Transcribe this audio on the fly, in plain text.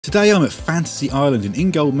Today I'm at Fantasy Island in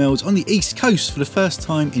Ingoldmells on the East Coast for the first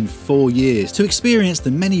time in 4 years to experience the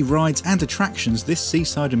many rides and attractions this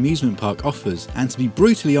seaside amusement park offers, and to be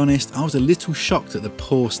brutally honest, I was a little shocked at the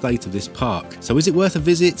poor state of this park. So is it worth a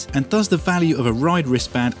visit, and does the value of a ride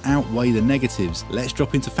wristband outweigh the negatives? Let's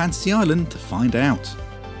drop into Fantasy Island to find out.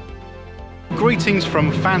 Greetings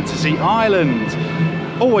from Fantasy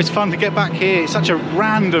Island. Always fun to get back here. It's such a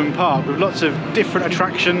random park with lots of different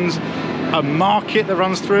attractions. A market that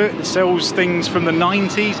runs through it that sells things from the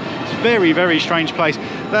 90s. It's a very, very strange place.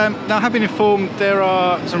 Now I have been informed there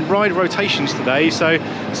are some ride rotations today, so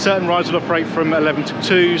certain rides will operate from 11 till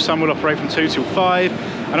 2, some will operate from 2 till 5,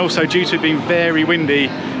 and also due to it being very windy,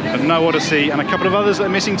 and No Odyssey and a couple of others that are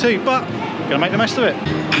missing too, but we're gonna make the most of it.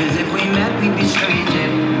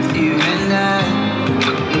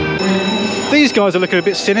 These guys are looking a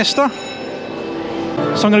bit sinister.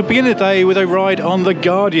 So I'm going to begin the day with a ride on the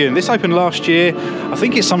Guardian. This opened last year. I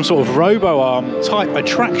think it's some sort of robo-arm type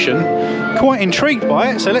attraction. Quite intrigued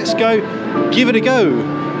by it, so let's go give it a go.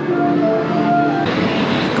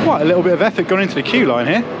 Quite a little bit of effort gone into the queue line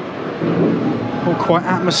here. All quite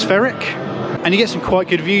atmospheric. And you get some quite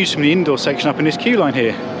good views from the indoor section up in this queue line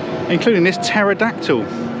here, including this pterodactyl.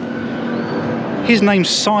 His name's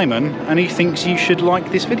Simon, and he thinks you should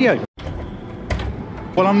like this video.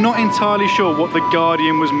 Well, I'm not entirely sure what the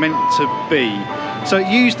Guardian was meant to be. So it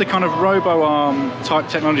used the kind of robo-arm type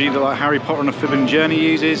technology that like Harry Potter and the Forbidden Journey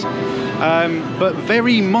uses, but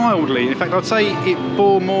very mildly. In fact, I'd say it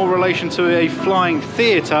bore more relation to a flying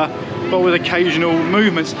theatre, but with occasional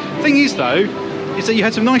movements. The thing is though, is that you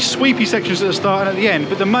had some nice sweepy sections at the start and at the end,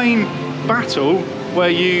 but the main battle, where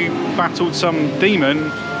you battled some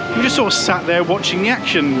demon, you just sort of sat there watching the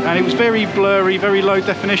action, and it was very blurry, very low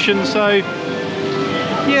definition, so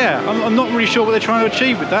yeah, I'm not really sure what they're trying to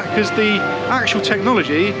achieve with that, because the actual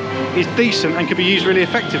technology is decent and could be used really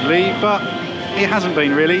effectively, but it hasn't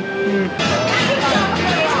been really.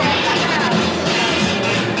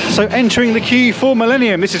 So entering the queue for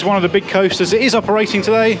Millennium, this is one of the big coasters. It is operating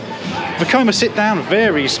today. Vekoma sit down,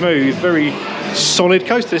 very smooth, very solid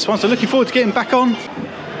coaster this one, so looking forward to getting back on.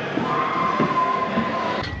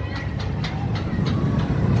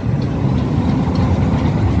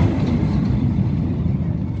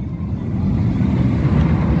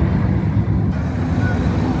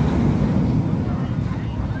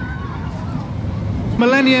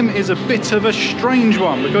 Millennium is a bit of a strange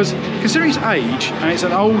one, because considering its age, and it's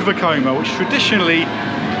an old Vekoma which traditionally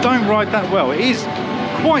don't ride that well, it is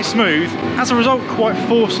quite smooth, as a result quite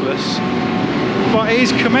forceless, but it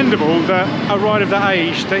is commendable that a ride of that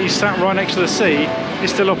age that is sat right next to the sea is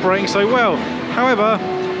still operating so well. However,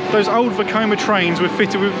 those old Vekoma trains were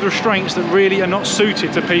fitted with restraints that really are not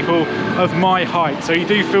suited to people of my height, so you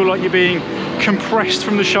do feel like you're being compressed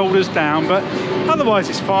from the shoulders down, but otherwise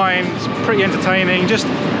it's fine. It's pretty entertaining, just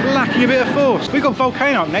lacking a bit of force. We've got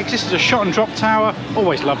Volcano up next. This is a shot and drop tower.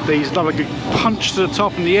 Always love these, love a good punch to the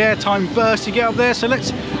top and the airtime burst you get up there, so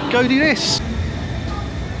let's go do this.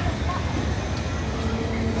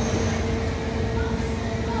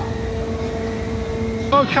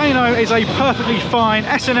 Volcano is a perfectly fine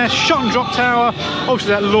SNS shot and drop tower. Obviously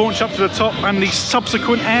that launch up to the top and the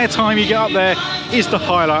subsequent airtime you get up there is the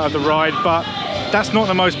highlight of the ride, but that's not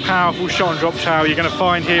the most powerful shot and drop tower you're going to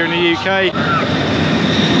find here in the UK.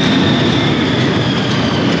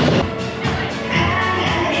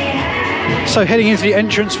 So heading into the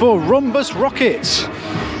entrance for Rhombus Rockets.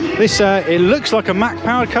 This it looks like a Mack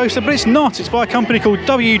powered coaster, but it's not. It's by a company called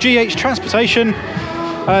WGH Transportation.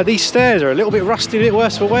 These stairs are a little bit rusty, a bit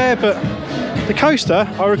worse for wear, but the coaster,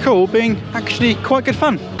 I recall, being actually quite good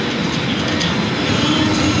fun.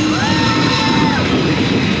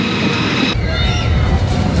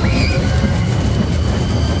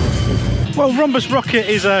 Well, Rhombus Rocket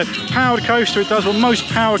is a powered coaster. It does what most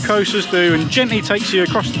powered coasters do and gently takes you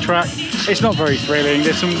across the track. It's not very thrilling.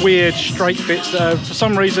 There's some weird straight bits that are, for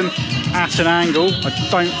some reason, at an angle. I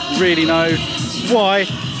don't really know why.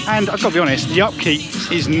 And I've got to be honest, the upkeep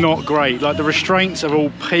is not great. Like, the restraints are all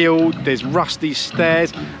peeled, there's rusty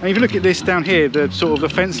stairs. And if you look at this down here, the sort of the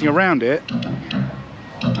fencing around it,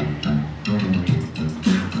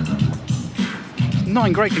 it's not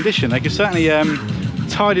in great condition. They could certainly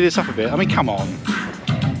tidy this up a bit. I mean, come on.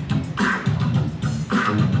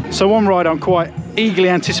 So one ride I'm quite eagerly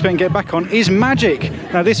anticipating getting back on is Magic.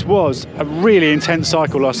 Now, this was a really intense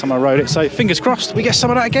cycle last time I rode it, so fingers crossed we get some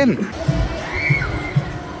of that again.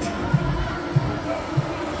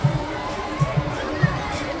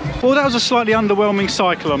 Well, that was a slightly underwhelming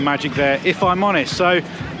cycle on Magic there, if I'm honest. So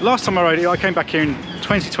last time I rode it, I came back here in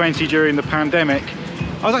 2020 during the pandemic,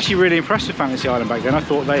 I was actually really impressed with Fantasy Island back then. I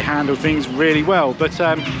thought they handled things really well. But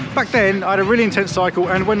back then, I had a really intense cycle,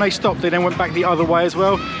 and when they stopped, they then went back the other way as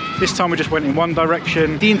well. This time we just went in one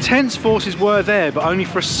direction. The intense forces were there, but only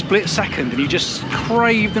for a split second, and you just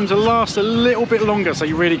craved them to last a little bit longer, so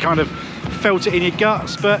you really kind of felt it in your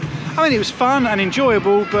guts. But I mean, it was fun and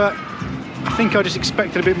enjoyable, but I think I just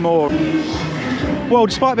expected a bit more. Well,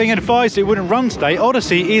 despite being advised it wouldn't run today,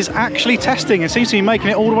 Odyssey is actually testing and seems to be making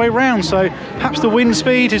it all the way around, so perhaps the wind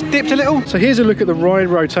speed has dipped a little. So here's a look at the ride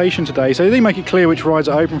rotation today. So they make it clear which rides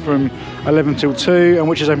are open from 11 till 2 and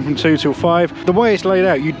which is open from 2 till 5. The way it's laid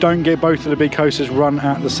out, you don't get both of the big coasters run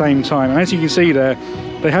at the same time. And as you can see there,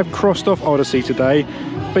 they have crossed off Odyssey today,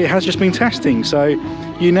 but it has just been testing, so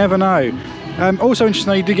you never know. Also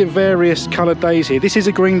interesting, you do get various coloured days here. This is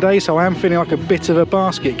a green day, so I am feeling like a bit of a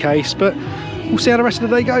basket case, but we'll see how the rest of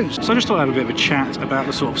the day goes. So I just thought I'd have a bit of a chat about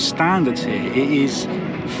the sort of standards here. It is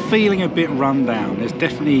feeling a bit run down. There's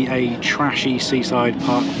definitely a trashy seaside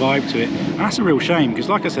park vibe to it, and that's a real shame, because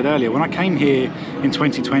like I said earlier, when I came here in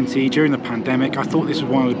 2020 during the pandemic, I thought this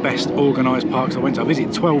was one of the best organised parks I went to. I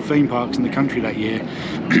visited 12 theme parks in the country that year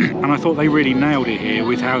and I thought they really nailed it here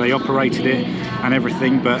with how they operated it and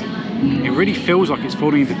everything, but it really feels like it's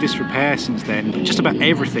falling into disrepair since then. Just about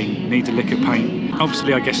everything needs a lick of paint.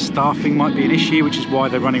 Obviously, I guess staffing might be an issue, which is why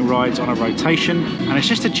they're running rides on a rotation, and it's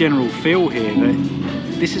just a general feel here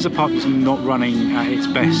that this is a park that's not running at its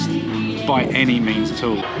best by any means at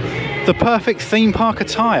all. The perfect theme park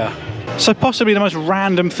attire. So possibly the most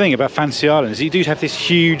random thing about Fantasy Island is you do have this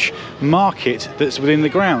huge market that's within the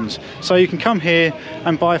grounds. So you can come here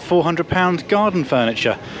and buy £400 garden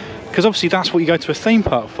furniture, because obviously that's what you go to a theme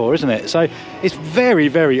park for, isn't it? So it's very,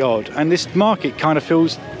 very odd, and this market kind of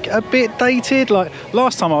feels a bit dated. Like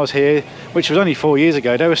last time I was here, which was only 4 years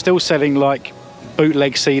ago, they were still selling like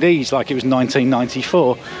bootleg CDs like it was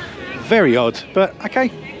 1994. Very odd, but okay,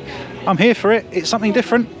 I'm here for it. It's something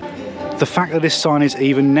different. The fact that this sign is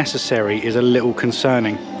even necessary is a little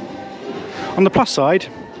concerning. On the plus side,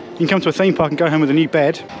 you can come to a theme park and go home with a new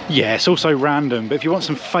bed. Yeah, it's also random, but if you want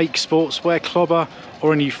some fake sportswear, clobber,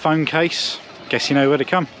 or a new phone case, guess you know where to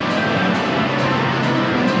come.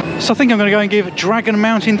 So I think I'm going to go and give Dragon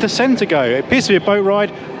Mountain Descent a go. It appears to be a boat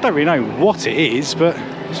ride. Don't really know what it is, but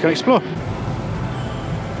just going to explore.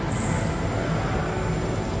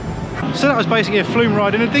 So that was basically a flume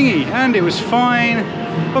ride in a dinghy, and it was fine.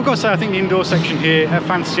 I've got to say, I think the indoor section here at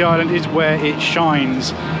Fantasy Island is where it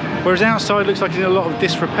shines. Whereas outside looks like it's in a lot of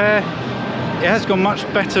disrepair. It has got much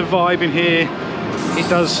better vibe in here. It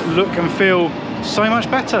does look and feel so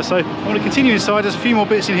much better. So I want to continue inside. There's a few more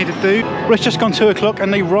bits in here to do. Well, it's just gone 2 o'clock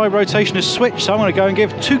and the ride rotation has switched. So I'm going to go and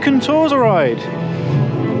give Toucan Tours a ride.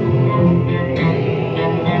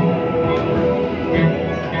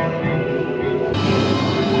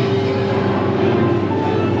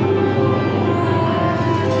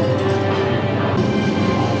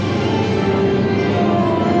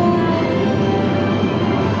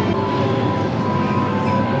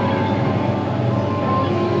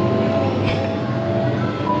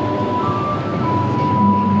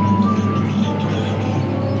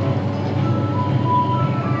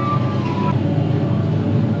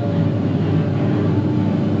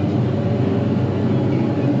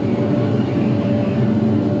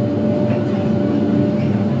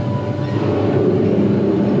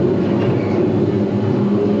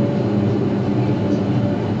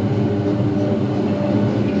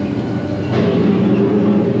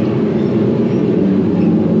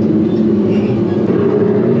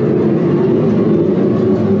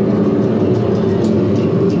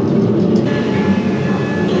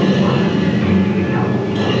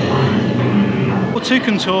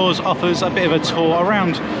 Toucan Tours offers a bit of a tour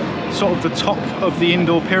around sort of the top of the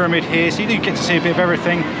indoor pyramid here, so you do get to see a bit of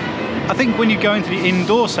everything. I think when you go into the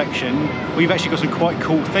indoor section, we've actually got some quite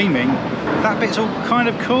cool theming. That bit's all kind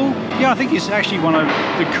of cool. Yeah, I think it's actually one of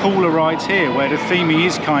the cooler rides here, where the theming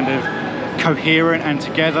is kind of coherent and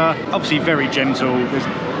together. Obviously very gentle.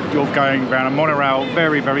 You're going around a monorail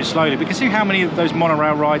very, very slowly, but considering how many of those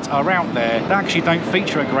monorail rides are out there, they actually don't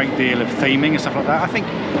feature a great deal of theming and stuff like that. I think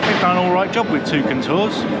they've done an all right job with Toucan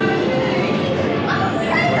Tours.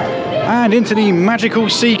 And into the magical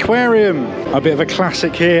Seaquarium, a bit of a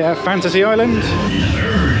classic here at Fantasy Island.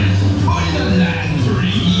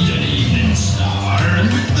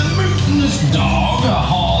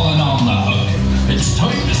 It's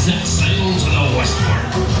time to set sail to the westward.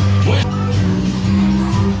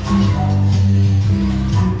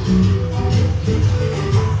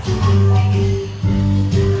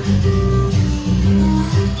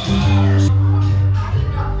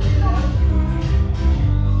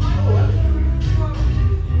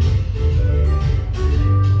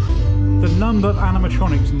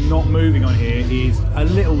 is a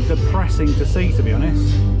little depressing to see, to be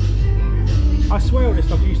honest. I swear all this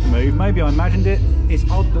stuff used to move. Maybe I imagined it. It's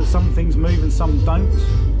odd that some things move and some don't.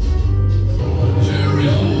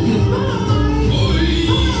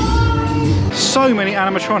 So many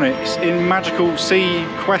animatronics in magical sea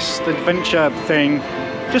quest adventure thing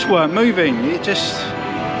just weren't moving. It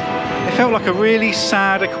felt like a really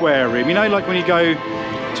sad aquarium. You know, like when you go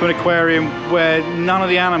to an aquarium where none of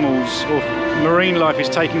the animals or marine life is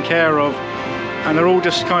taken care of and they're all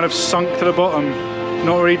just kind of sunk to the bottom,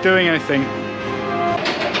 not really doing anything.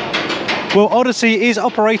 Well, Odyssey is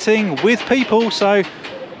operating with people, so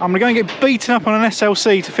I'm gonna go and get beaten up on an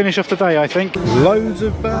SLC to finish off the day, I think. Loads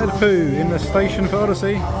of bird poo in the station for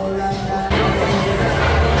Odyssey.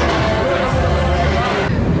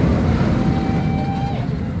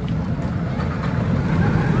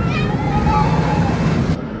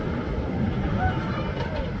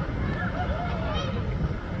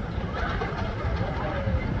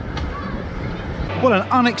 Well, an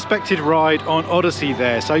unexpected ride on Odyssey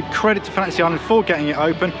there, so credit to Fantasy Island for getting it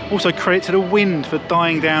open, also credit to the wind for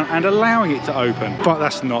dying down and allowing it to open. But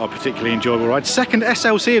that's not a particularly enjoyable ride. Second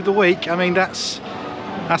SLC of the week. I mean, that's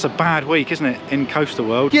a bad week, isn't it, in Coaster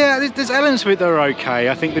World? Yeah, there's elements of it that are okay.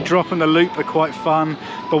 I think the drop and the loop are quite fun,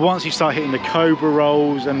 but once you start hitting the Cobra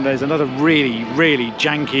rolls and there's another really, really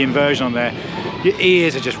janky inversion on there, your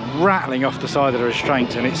ears are just rattling off the side of the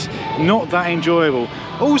restraint and it's not that enjoyable.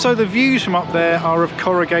 Also, the views from up there are of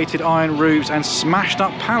corrugated iron roofs and smashed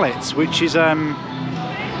up pallets, which is, it's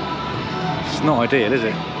not ideal, is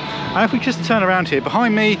it? And if we just turn around here,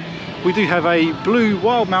 behind me, we do have a blue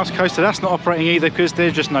Wild Mouse coaster. That's not operating either because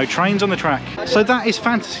there's just no trains on the track. So that is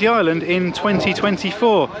Fantasy Island in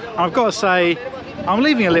 2024. And I've got to say, I'm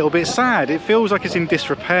leaving a little bit sad. It feels like it's in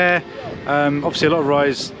disrepair. Obviously a lot of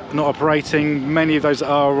rides not operating, many of those that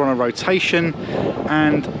are on a rotation,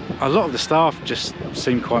 and a lot of the staff just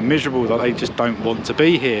seem quite miserable, that they just don't want to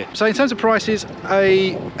be here. So in terms of prices,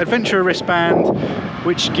 a adventurer wristband,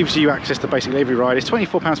 which gives you access to basically every ride, is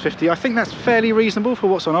 £24.50. I think that's fairly reasonable for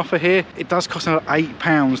what's on offer here. It does cost another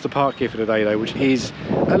 £8 to park here for the day though, which is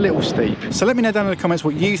a little steep. So let me know down in the comments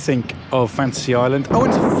what you think of Fantasy Island. I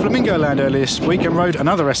went to Flamingo Land earlier this week and rode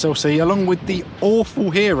another SLC along with the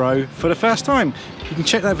Awful Hero for the first time. You can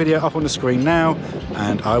check that video up on the screen now,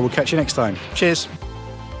 and I will catch you next time. Cheers.